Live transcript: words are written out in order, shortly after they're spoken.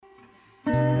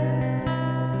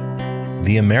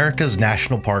The America's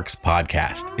National Parks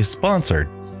podcast is sponsored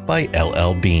by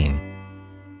LL Bean.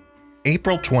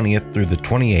 April 20th through the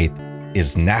 28th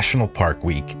is National Park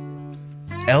Week.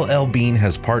 LL Bean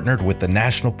has partnered with the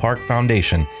National Park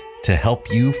Foundation to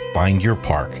help you find your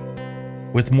park.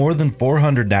 With more than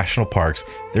 400 national parks,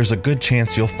 there's a good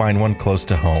chance you'll find one close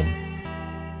to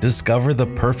home. Discover the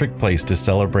perfect place to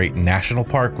celebrate National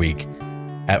Park Week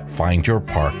at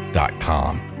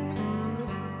findyourpark.com.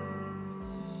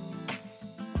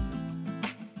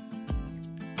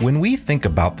 When we think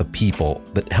about the people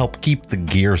that help keep the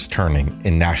gears turning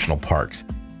in national parks,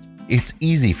 it's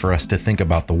easy for us to think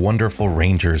about the wonderful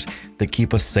rangers that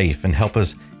keep us safe and help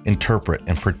us interpret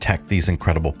and protect these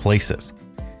incredible places.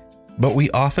 But we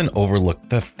often overlook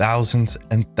the thousands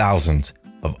and thousands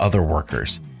of other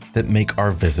workers that make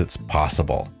our visits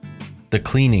possible. The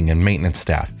cleaning and maintenance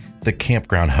staff, the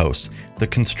campground hosts, the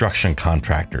construction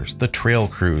contractors, the trail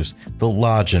crews, the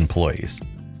lodge employees.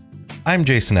 I'm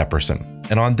Jason Epperson,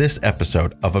 and on this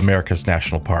episode of America's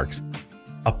National Parks,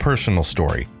 a personal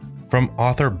story from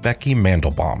author Becky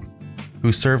Mandelbaum,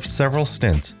 who served several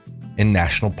stints in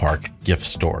national park gift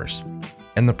stores,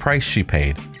 and the price she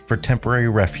paid for temporary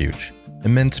refuge,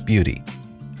 immense beauty,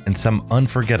 and some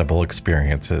unforgettable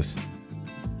experiences.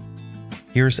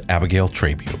 Here's Abigail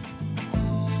Trabue.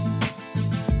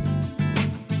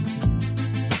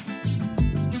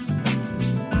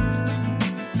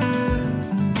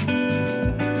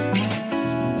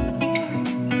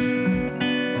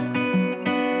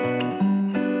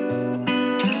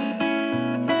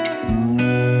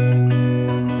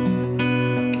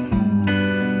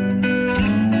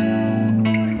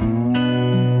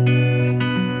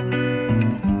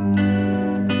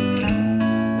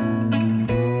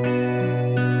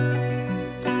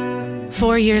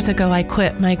 4 years ago, I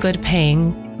quit my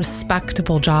good-paying,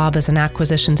 respectable job as an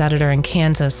acquisitions editor in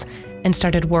Kansas and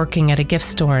started working at a gift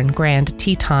store in Grand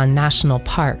Teton National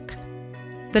Park.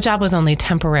 The job was only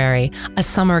temporary, a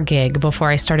summer gig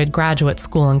before I started graduate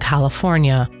school in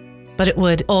California, but it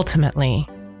would ultimately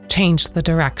change the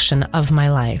direction of my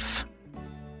life.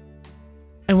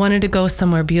 I wanted to go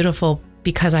somewhere beautiful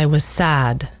because I was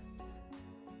sad.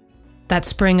 That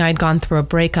spring, I'd gone through a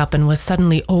breakup and was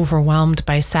suddenly overwhelmed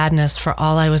by sadness for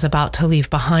all I was about to leave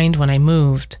behind when I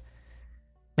moved.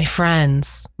 My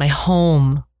friends, my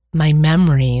home, my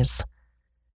memories.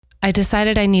 I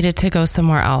decided I needed to go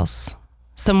somewhere else,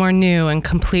 somewhere new and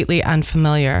completely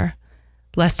unfamiliar,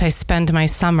 lest I spend my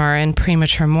summer in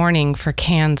premature mourning for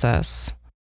Kansas.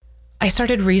 I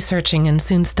started researching and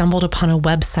soon stumbled upon a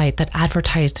website that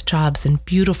advertised jobs in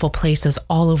beautiful places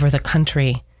all over the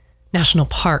country. National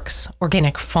parks,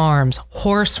 organic farms,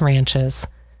 horse ranches.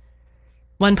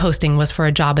 One posting was for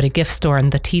a job at a gift store in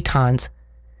the Tetons.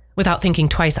 Without thinking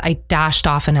twice, I dashed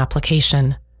off an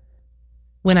application.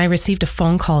 When I received a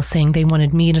phone call saying they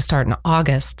wanted me to start in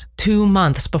August, 2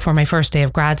 months before my first day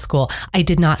of grad school, I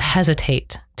did not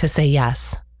hesitate to say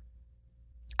yes.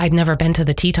 I'd never been to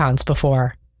the Tetons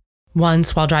before.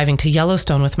 Once, while driving to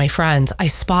Yellowstone with my friends, I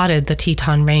spotted the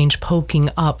Teton Range poking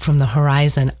up from the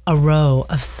horizon, a row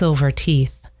of silver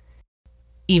teeth.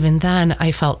 Even then,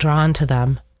 I felt drawn to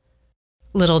them.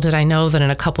 Little did I know that in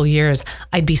a couple years,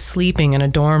 I'd be sleeping in a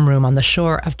dorm room on the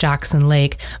shore of Jackson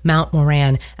Lake, Mount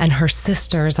Moran, and her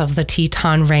sisters of the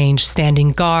Teton Range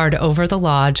standing guard over the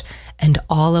lodge, and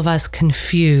all of us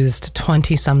confused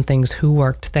 20-somethings who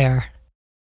worked there.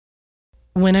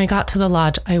 When I got to the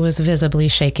lodge, I was visibly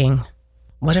shaking.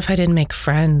 What if I didn't make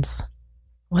friends?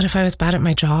 What if I was bad at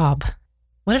my job?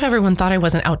 What if everyone thought I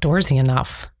wasn't outdoorsy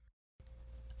enough?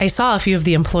 I saw a few of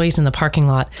the employees in the parking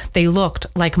lot. They looked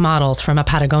like models from a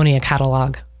Patagonia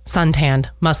catalog. Suntanned,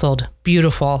 muscled,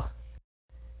 beautiful.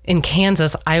 In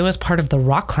Kansas, I was part of the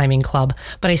rock climbing club,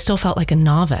 but I still felt like a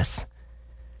novice.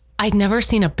 I'd never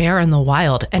seen a bear in the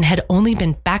wild and had only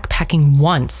been backpacking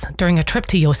once during a trip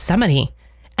to Yosemite.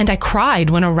 And I cried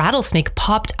when a rattlesnake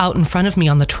popped out in front of me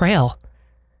on the trail.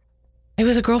 I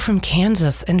was a girl from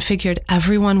Kansas and figured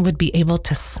everyone would be able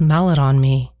to smell it on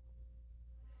me.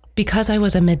 Because I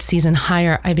was a mid-season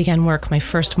hire, I began work my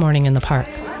first morning in the park.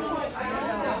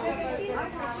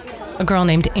 A girl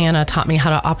named Anna taught me how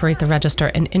to operate the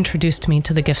register and introduced me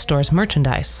to the gift store's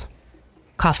merchandise.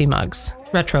 Coffee mugs,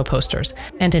 retro posters,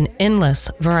 and an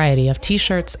endless variety of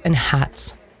t-shirts and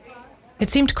hats. It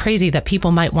seemed crazy that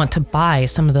people might want to buy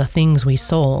some of the things we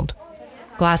sold.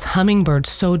 Glass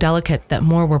hummingbirds so delicate that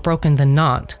more were broken than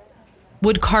not.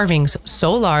 Wood carvings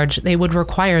so large they would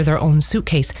require their own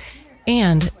suitcase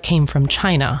and came from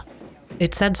China.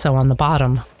 It said so on the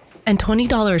bottom. And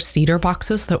 $20 cedar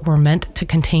boxes that were meant to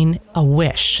contain a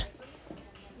wish.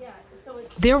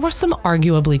 There were some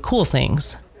arguably cool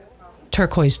things.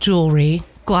 turquoise jewelry,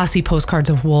 glossy postcards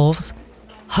of wolves,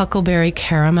 huckleberry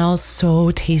caramels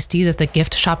so tasty that the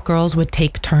gift shop girls would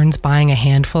take turns buying a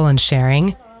handful and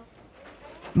sharing.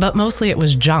 But mostly it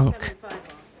was junk,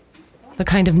 the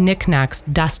kind of knickknacks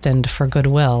destined for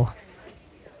goodwill.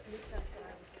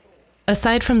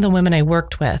 Aside from the women I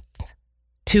worked with,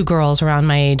 2 girls around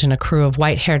my age and a crew of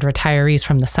white-haired retirees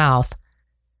from the South,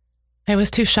 I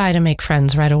was too shy to make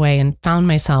friends right away and found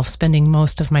myself spending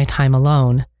most of my time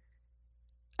alone.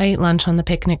 I ate lunch on the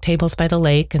picnic tables by the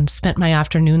lake and spent my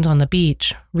afternoons on the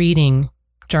beach, reading,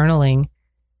 journaling,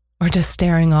 or just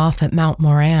staring off at Mount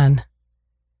Moran.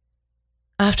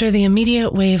 After the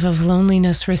immediate wave of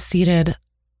loneliness receded,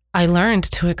 I learned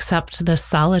to accept this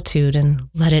solitude and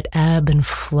let it ebb and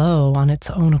flow on its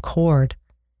own accord.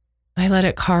 I let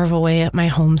it carve away at my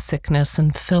homesickness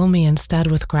and fill me instead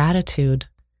with gratitude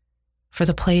for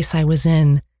the place I was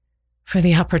in, for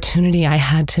the opportunity I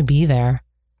had to be there.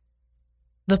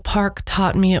 The park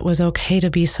taught me it was okay to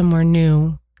be somewhere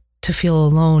new, to feel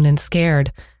alone and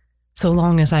scared, so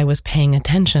long as I was paying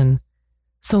attention,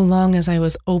 so long as I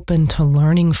was open to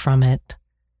learning from it.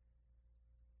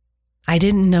 I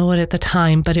didn't know it at the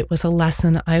time, but it was a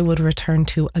lesson I would return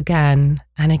to again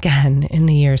and again in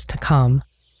the years to come.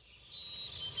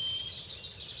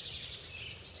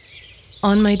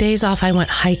 On my days off, I went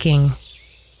hiking.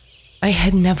 I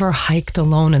had never hiked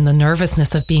alone, and the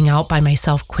nervousness of being out by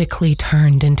myself quickly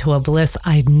turned into a bliss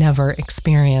I'd never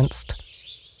experienced.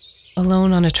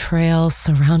 Alone on a trail,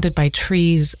 surrounded by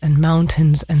trees and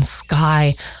mountains and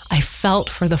sky, I felt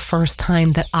for the first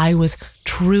time that I was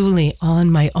truly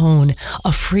on my own,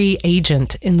 a free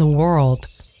agent in the world.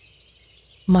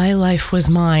 My life was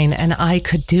mine, and I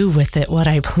could do with it what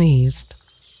I pleased.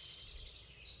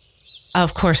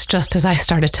 Of course, just as I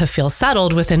started to feel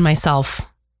settled within myself,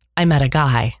 I met a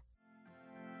guy.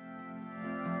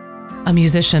 A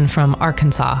musician from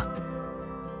Arkansas.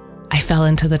 I fell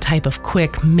into the type of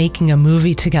quick making a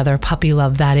movie together puppy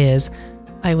love that is,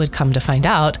 I would come to find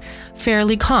out,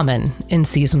 fairly common in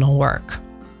seasonal work.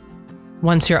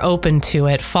 Once you're open to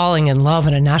it, falling in love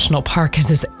in a national park is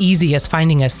as easy as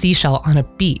finding a seashell on a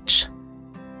beach.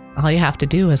 All you have to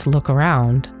do is look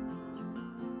around.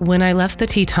 When I left the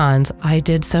Tetons, I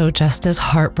did so just as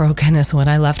heartbroken as when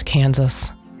I left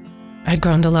Kansas. I'd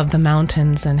grown to love the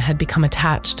mountains and had become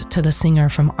attached to the singer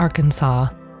from Arkansas.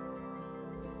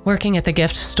 Working at the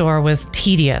gift store was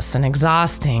tedious and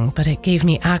exhausting, but it gave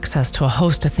me access to a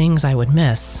host of things I would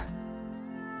miss.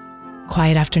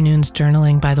 Quiet afternoons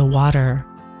journaling by the water,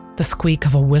 the squeak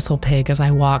of a whistle pig as I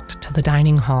walked to the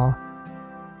dining hall,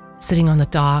 sitting on the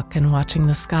dock and watching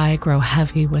the sky grow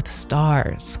heavy with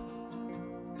stars.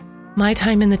 My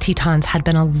time in the Tetons had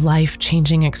been a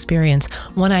life-changing experience,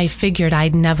 one I figured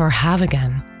I'd never have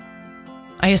again.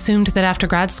 I assumed that after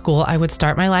grad school, I would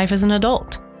start my life as an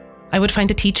adult. I would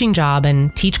find a teaching job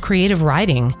and teach creative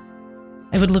writing.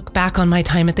 I would look back on my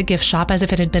time at the gift shop as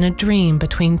if it had been a dream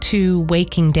between 2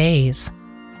 waking days.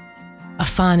 A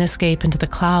fun escape into the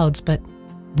clouds, but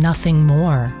nothing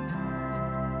more.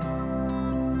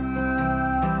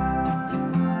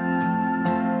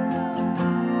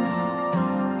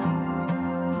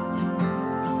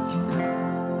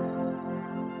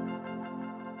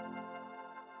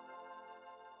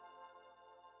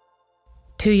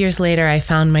 Two years later, I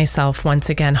found myself once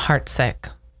again heartsick,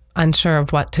 unsure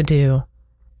of what to do.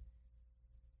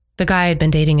 The guy I'd been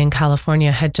dating in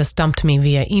California had just dumped me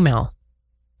via email,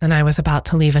 and I was about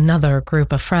to leave another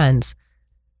group of friends,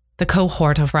 the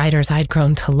cohort of writers I'd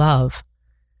grown to love.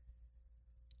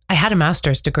 I had a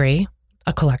master's degree,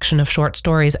 a collection of short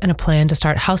stories, and a plan to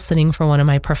start house sitting for one of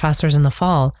my professors in the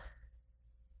fall.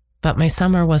 But my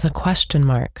summer was a question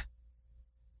mark.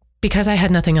 Because I had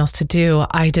nothing else to do,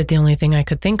 I did the only thing I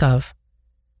could think of.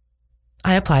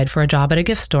 I applied for a job at a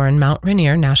gift store in Mount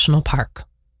Rainier National Park.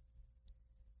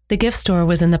 The gift store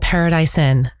was in the Paradise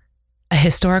Inn, a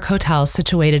historic hotel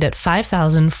situated at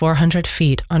 5,400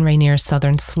 feet on Rainier's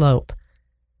southern slope.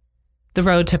 The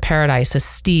road to Paradise is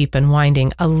steep and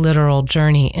winding, a literal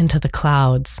journey into the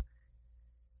clouds.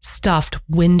 Stuffed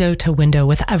window to window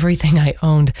with everything I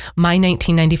owned, my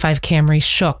 1995 Camry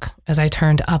shook as I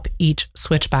turned up each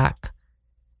switchback.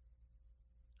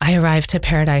 I arrived to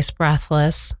Paradise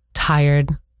breathless,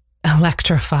 tired,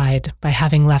 electrified by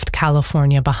having left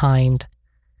California behind.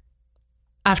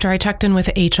 After I checked in with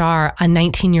HR, a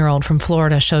 19-year-old from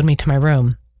Florida showed me to my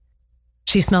room.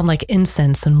 She smelled like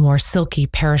incense and wore silky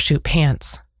parachute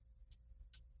pants.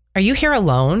 "Are you here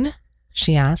alone?"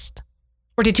 she asked.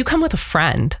 "Or did you come with a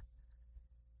friend?"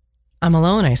 "I'm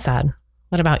alone," I said.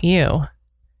 "What about you?"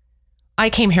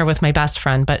 "I came here with my best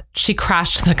friend, but she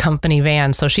crashed the company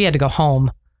van, so she had to go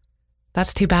home."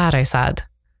 That's too bad, I said.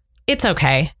 It's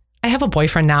okay. I have a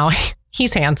boyfriend now.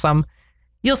 He's handsome.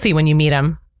 You'll see when you meet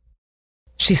him.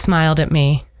 She smiled at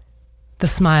me, the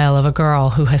smile of a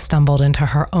girl who has stumbled into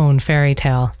her own fairy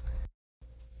tale.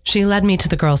 She led me to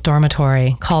the girls'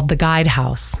 dormitory, called the Guide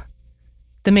House.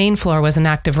 The main floor was an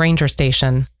active ranger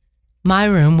station. My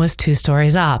room was 2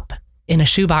 stories up. In a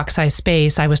shoebox-sized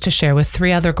space, I was to share with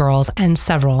 3 other girls and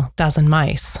several dozen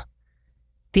mice.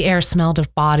 The air smelled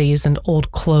of bodies and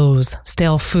old clothes,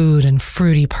 stale food and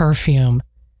fruity perfume.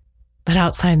 But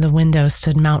outside the window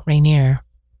stood Mount Rainier,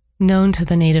 known to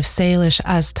the native Salish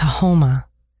as Tahoma.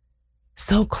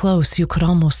 So close you could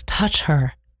almost touch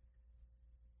her.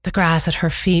 The grass at her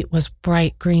feet was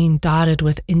bright green, dotted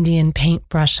with Indian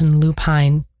paintbrush and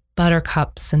lupine,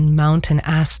 buttercups and mountain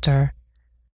aster.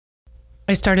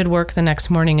 I started work the next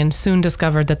morning and soon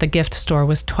discovered that the gift store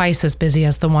was twice as busy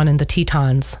as the one in the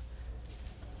Tetons.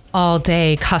 All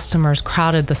day, customers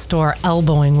crowded the store,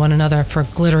 elbowing one another for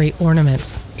glittery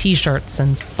ornaments, t-shirts,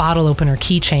 and bottle opener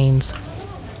keychains.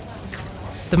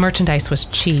 The merchandise was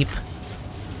cheap.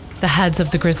 The heads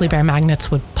of the grizzly bear magnets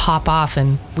would pop off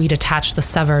and we'd attach the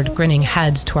severed, grinning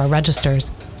heads to our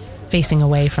registers, facing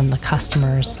away from the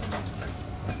customers.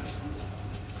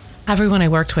 Everyone I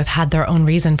worked with had their own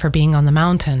reason for being on the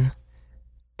mountain.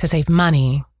 To save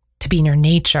money, to be near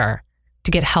nature,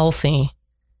 to get healthy.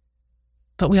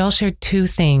 But we all shared 2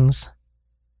 things: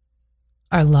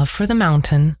 our love for the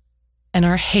mountain and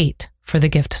our hate for the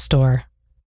gift store.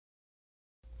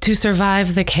 To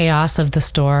survive the chaos of the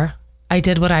store, I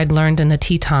did what I'd learned in the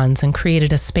Tetons and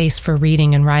created a space for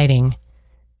reading and writing.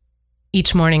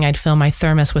 Each morning I'd fill my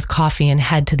thermos with coffee and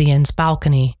head to the inn's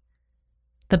balcony.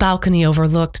 The balcony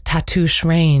overlooked Tatoosh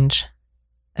Range,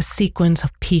 a sequence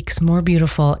of peaks more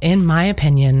beautiful, in my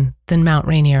opinion, than Mount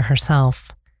Rainier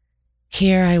herself.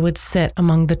 Here I would sit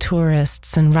among the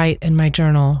tourists and write in my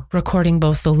journal, recording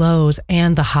both the lows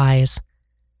and the highs.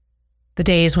 The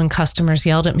days when customers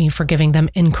yelled at me for giving them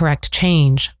incorrect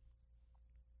change.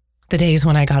 The days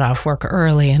when I got off work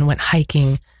early and went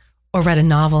hiking or read a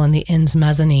novel in the inn's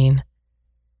mezzanine.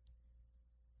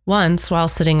 Once, while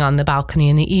sitting on the balcony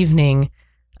in the evening,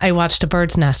 I watched a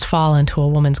bird's nest fall into a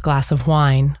woman's glass of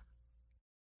wine.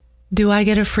 "Do I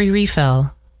get a free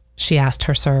refill?" she asked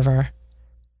her server.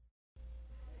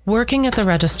 Working at the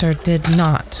register did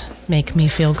not make me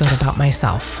feel good about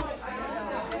myself.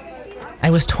 I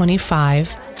was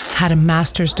 25, had a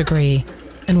master's degree,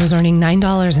 and was earning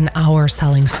 $9 an hour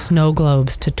selling snow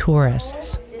globes to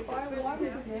tourists.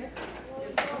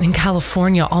 In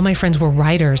California, all my friends were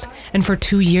writers, and for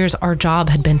 2 years our job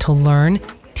had been to learn,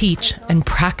 teach, and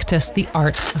practice the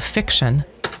art of fiction.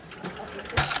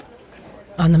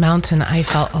 On the mountain, I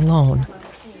felt alone,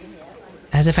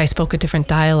 as if I spoke a different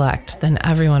dialect than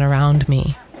everyone around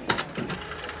me.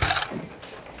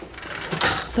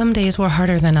 Some days were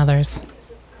harder than others.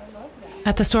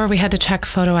 At the store, we had to check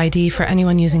photo ID for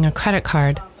anyone using a credit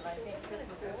card.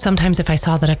 Sometimes if I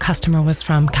saw that a customer was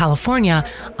from California,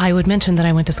 I would mention that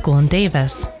I went to school in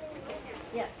Davis.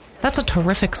 "That's a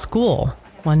terrific school,"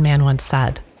 one man once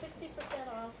said.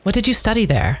 "What did you study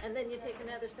there?"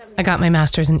 "I got my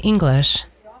master's in English."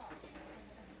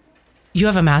 "You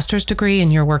have a master's degree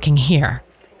and you're working here,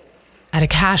 at a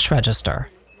cash register."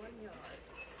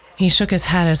 He shook his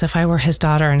head as if I were his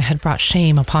daughter and had brought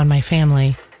shame upon my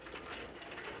family.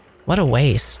 What a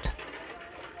waste.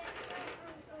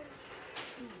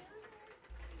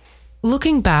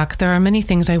 Looking back, there are many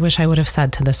things I wish I would have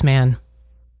said to this man.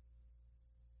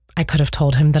 I could have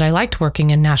told him that I liked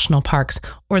working in national parks,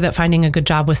 or that finding a good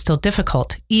job was still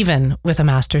difficult, even with a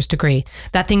master's degree,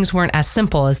 that things weren't as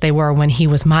simple as they were when he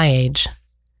was my age.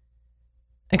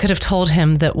 I could have told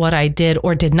him that what I did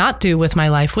or did not do with my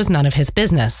life was none of his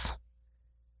business.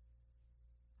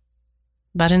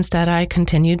 But instead, I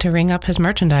continued to ring up his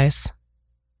merchandise.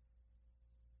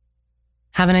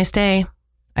 "Have a nice day,"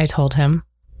 I told him,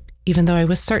 even though I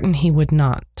was certain he would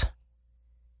not.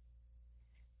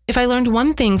 If I learned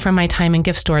one thing from my time in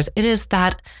gift stores, it is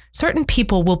that certain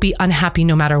people will be unhappy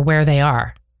no matter where they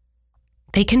are.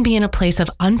 They can be in a place of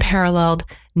unparalleled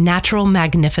natural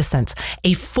magnificence,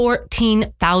 a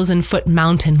 14,000-foot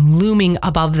mountain looming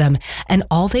above them, and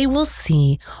all they will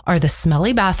see are the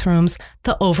smelly bathrooms,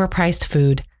 the overpriced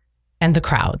food, and the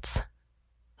crowds.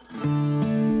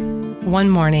 One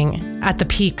morning, at the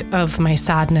peak of my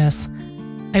sadness,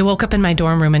 I woke up in my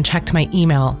dorm room and checked my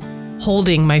email,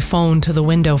 holding my phone to the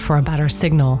window for a better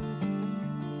signal.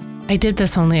 I did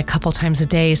this only a couple times a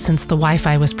day since the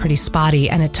Wi-Fi was pretty spotty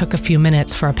and it took a few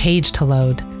minutes for a page to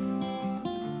load.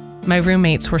 My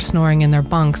roommates were snoring in their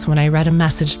bunks when I read a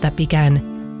message that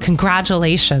began,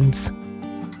 "Congratulations."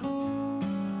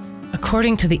 A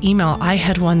According to the email, I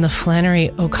had won the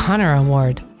Flannery O'Connor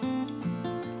Award.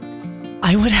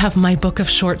 I would have my book of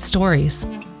short stories,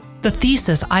 the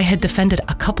thesis I had defended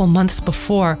a couple months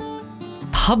before,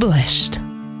 published.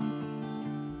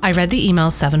 I read the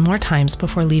email 7 more times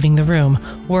before leaving the room,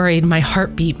 worried my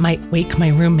heartbeat might wake my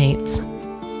roommates.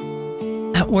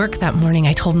 At work that morning,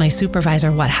 I told my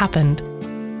supervisor what happened.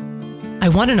 I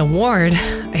won an award,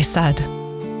 I said.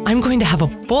 I'm going to have a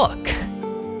book.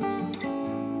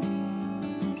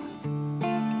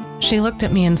 She looked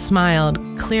at me and smiled,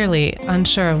 clearly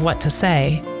unsure of what to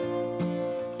say.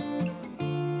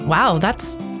 Wow,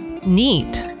 that's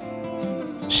neat,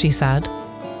 she said.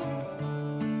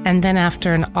 And then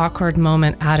after an awkward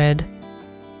moment added,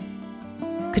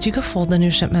 could you go fold the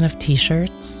new shipment of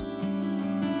t-shirts?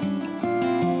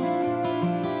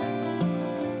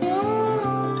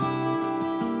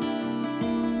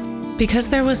 Because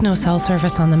there was no cell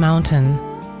service on the mountain,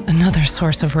 another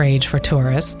source of rage for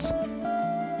tourists,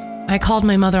 I called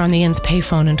my mother on the inn's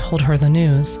payphone and told her the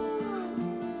news.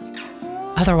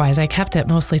 Otherwise, I kept it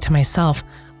mostly to myself,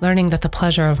 learning that the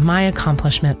pleasure of my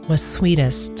accomplishment was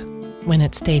sweetest when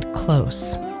it stayed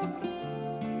close.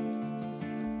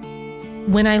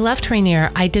 When I left Rainier,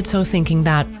 I did so thinking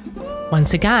that,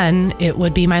 once again, it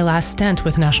would be my last stint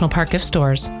with National Park Gift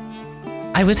Stores.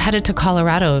 I was headed to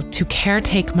Colorado to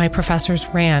caretake my professor's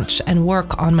ranch and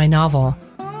work on my novel.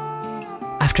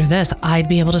 After this, I'd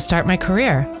be able to start my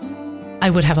career. I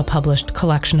would have a published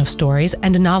collection of stories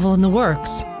and a novel in the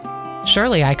works.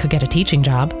 Surely I could get a teaching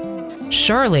job.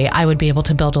 Surely I would be able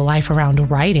to build a life around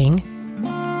writing.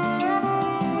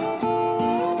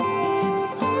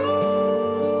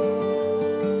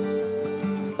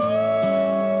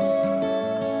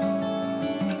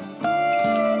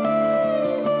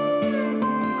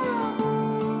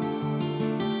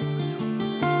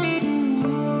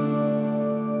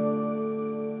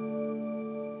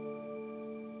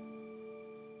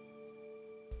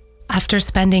 After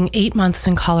spending 8 months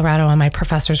in Colorado on my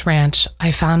professor's ranch,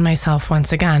 I found myself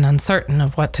once again uncertain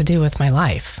of what to do with my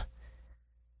life.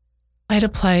 I'd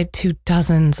applied to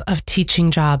dozens of teaching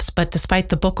jobs, but despite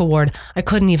the book award, I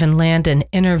couldn't even land an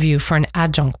interview for an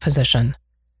adjunct position.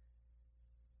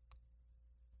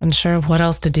 Unsure of what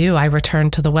else to do, I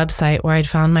returned to the website where I'd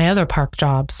found my other park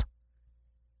jobs.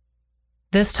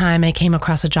 This time, I came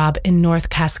across a job in North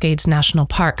Cascades National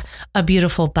Park, a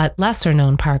beautiful but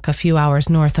lesser-known park a few hours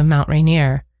north of Mount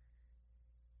Rainier.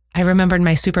 I remembered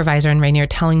my supervisor in Rainier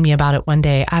telling me about it one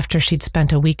day after she'd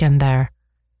spent a weekend there.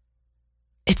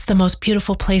 "It's the most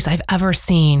beautiful place I've ever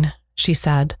seen," she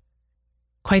said.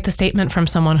 Quite the statement from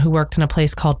someone who worked in a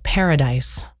place called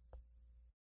Paradise.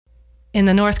 In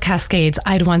the North Cascades,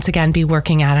 I'd once again be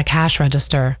working at a cash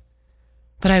register,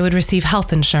 but I would receive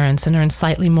health insurance and earn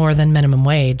slightly more than minimum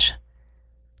wage.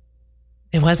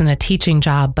 It wasn't a teaching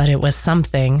job, but it was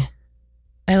something.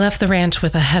 I left the ranch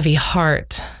with a heavy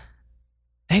heart.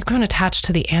 I had grown attached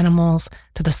to the animals,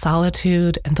 to the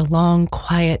solitude, and the long,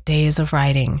 quiet days of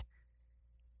writing.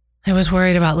 I was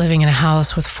worried about living in a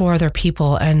house with 4 other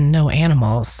people and no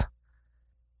animals.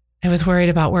 I was worried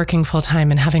about working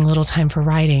full-time and having little time for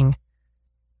writing.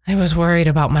 I was worried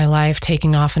about my life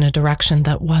taking off in a direction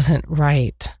that wasn't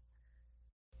right.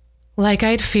 Like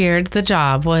I'd feared, the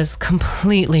job was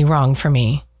completely wrong for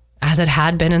me, as it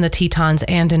had been in the Tetons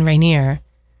and in Rainier.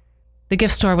 The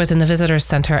gift store was in the visitors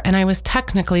center, and I was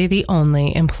technically the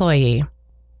only employee.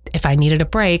 If I needed a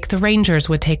break, the rangers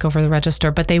would take over the register,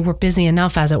 but they were busy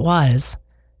enough as it was.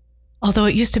 Although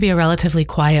it used to be a relatively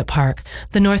quiet park,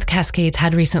 the North Cascades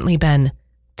had recently been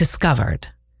discovered,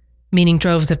 meaning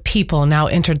droves of people now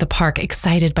entered the park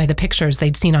excited by the pictures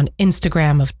they'd seen on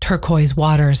Instagram of turquoise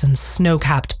waters and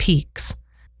snow-capped peaks.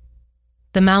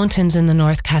 The mountains in the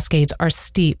North Cascades are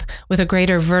steep, with a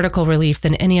greater vertical relief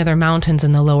than any other mountains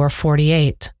in the lower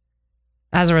 48.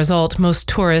 As a result, most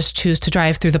tourists choose to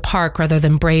drive through the park rather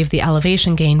than brave the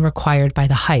elevation gain required by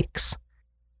the hikes.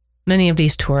 Many of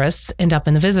these tourists end up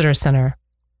in the visitor center,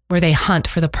 where they hunt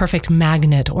for the perfect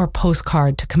magnet or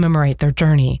postcard to commemorate their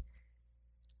journey.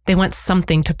 They want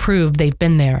something to prove they've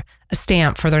been there, a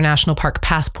stamp for their national park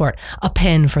passport, a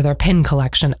pin for their pin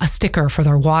collection, a sticker for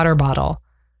their water bottle.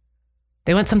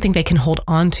 They want something they can hold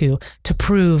on to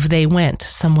prove they went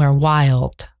somewhere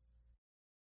wild.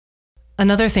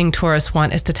 Another thing tourists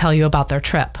want is to tell you about their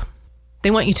trip.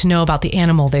 They want you to know about the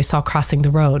animal they saw crossing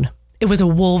the road. It was a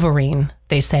wolverine,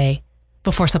 they say,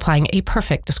 before supplying a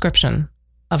perfect description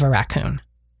of a raccoon.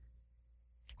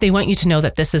 They want you to know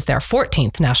that this is their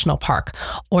 14th national park,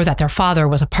 or that their father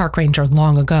was a park ranger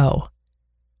long ago.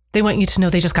 They want you to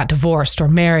know they just got divorced or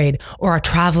married or are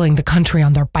traveling the country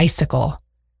on their bicycle.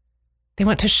 They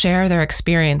want to share their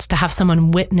experience, to have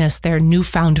someone witness their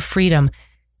newfound freedom.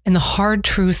 And the hard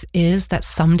truth is that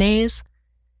some days,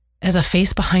 as a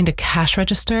face behind a cash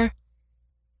register,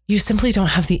 you simply don't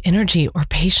have the energy or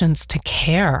patience to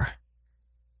care.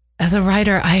 As a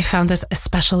writer, I found this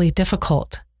especially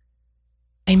difficult.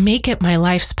 I make it my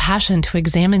life's passion to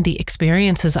examine the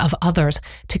experiences of others,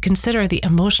 to consider the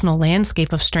emotional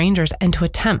landscape of strangers, and to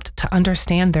attempt to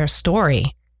understand their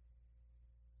story.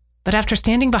 But after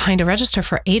standing behind a register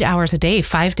for 8 hours a day,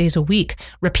 5 days a week,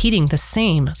 repeating the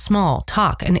same small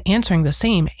talk and answering the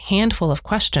same handful of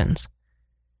questions.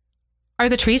 Are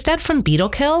the trees dead from beetle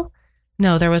kill?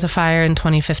 No, there was a fire in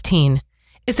 2015.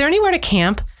 Is there anywhere to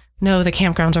camp? No, the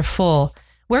campgrounds are full.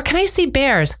 Where can I see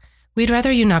bears? We'd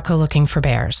rather you not go looking for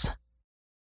bears.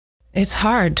 It's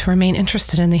hard to remain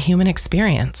interested in the human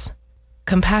experience.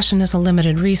 Compassion is a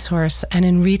limited resource, and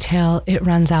in retail, it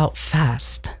runs out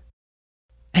fast.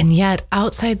 And yet,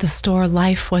 outside the store,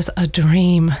 life was a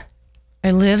dream.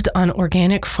 I lived on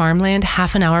organic farmland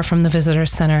half an hour from the visitor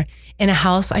center, in a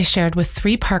house I shared with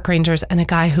 3 park rangers and a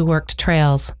guy who worked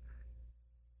trails.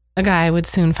 A guy I would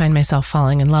soon find myself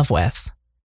falling in love with.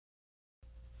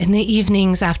 In the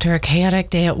evenings after a chaotic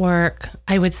day at work,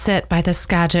 I would sit by the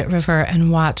Skagit River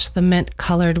and watch the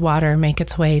mint-colored water make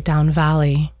its way down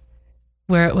valley,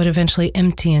 where it would eventually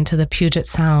empty into the Puget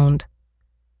Sound.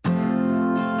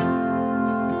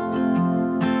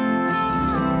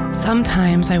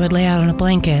 Sometimes I would lay out on a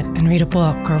blanket and read a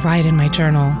book or write in my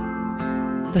journal,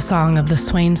 the song of the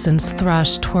Swainson's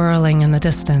thrush twirling in the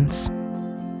distance.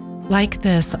 Like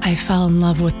this, I fell in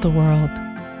love with the world,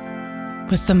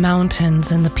 with the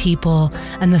mountains and the people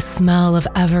and the smell of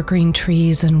evergreen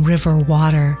trees and river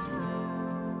water.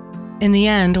 In the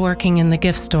end, working in the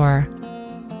gift store,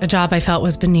 a job I felt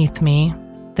was beneath me,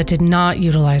 that did not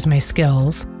utilize my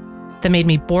skills, that made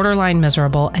me borderline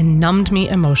miserable and numbed me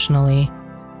emotionally,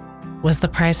 was the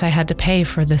price I had to pay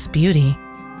for this beauty,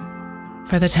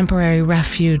 for the temporary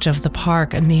refuge of the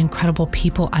park and the incredible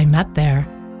people I met there.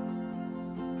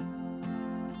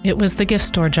 It was the gift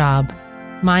store job,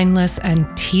 mindless and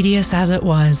tedious as it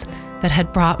was, that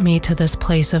had brought me to this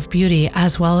place of beauty,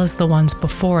 as well as the ones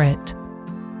before it.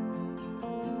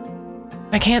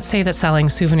 I can't say that selling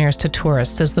souvenirs to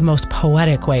tourists is the most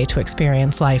poetic way to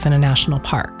experience life in a national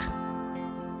park.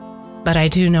 But I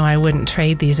do know I wouldn't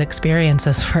trade these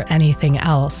experiences for anything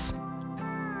else.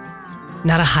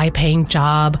 Not a high-paying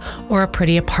job, or a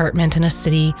pretty apartment in a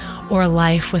city, or a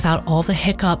life without all the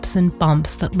hiccups and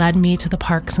bumps that led me to the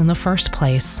parks in the first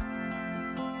place.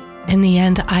 In the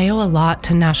end, I owe a lot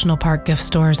to national park gift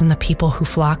stores and the people who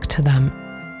flock to them.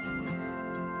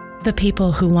 The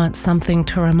people who want something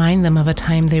to remind them of a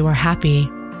time they were happy,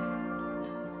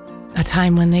 a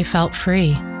time when they felt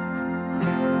free.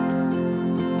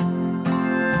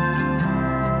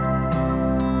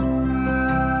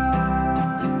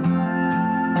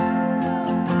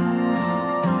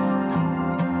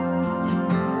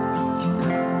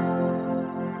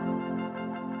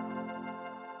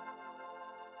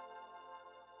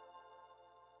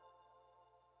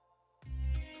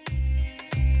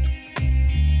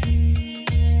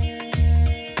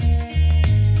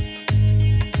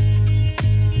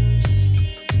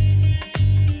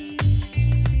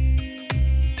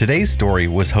 Today's story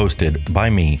was hosted by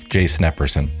me, Jason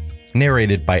Epperson,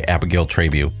 narrated by Abigail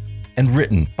Trabue, and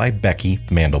written by Becky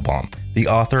Mandelbaum, the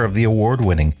author of the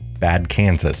award-winning Bad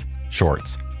Kansas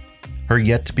shorts. Her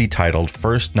yet-to-be-titled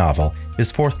first novel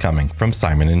is forthcoming from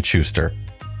Simon & Schuster.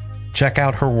 Check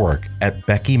out her work at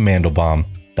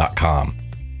beckymandelbaum.com.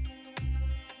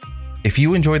 If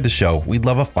you enjoyed the show, we'd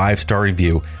love a 5-star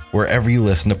review wherever you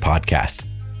listen to podcasts.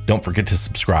 Don't forget to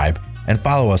subscribe and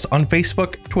follow us on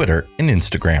Facebook, Twitter, and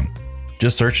Instagram.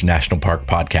 Just search National Park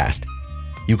Podcast.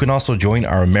 You can also join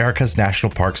our America's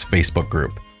National Parks Facebook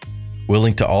group. We'll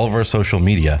link to all of our social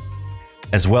media,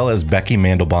 as well as Becky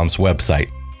Mandelbaum's website,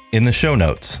 in the show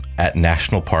notes at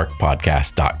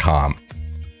nationalparkpodcast.com.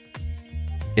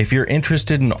 If you're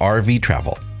interested in RV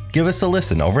travel, give us a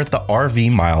listen over at the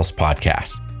RV Miles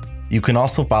podcast. You can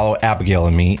also follow Abigail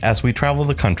and me as we travel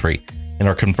the country in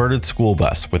our converted school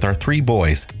bus with our 3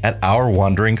 boys at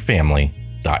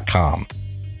ourwanderingfamily.com.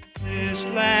 This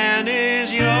land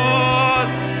is your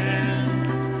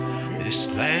land. This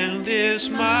land is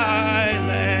my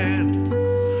land.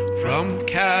 From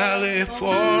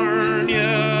California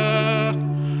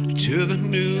to the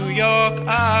New York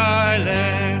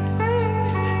Island.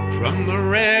 From the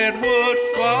Redwood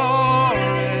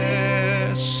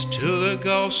Forest to the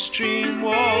Gulf Stream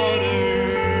waters.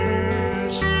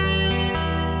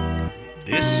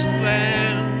 This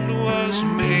land was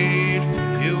made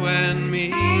for you and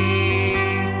me.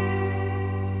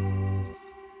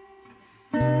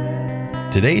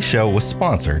 Today's show was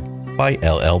sponsored by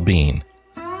LL Bean.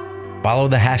 Follow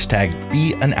the hashtag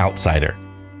 #BeAnOutsider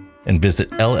and visit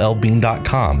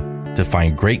llbean.com to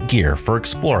find great gear for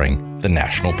exploring the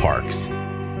national parks.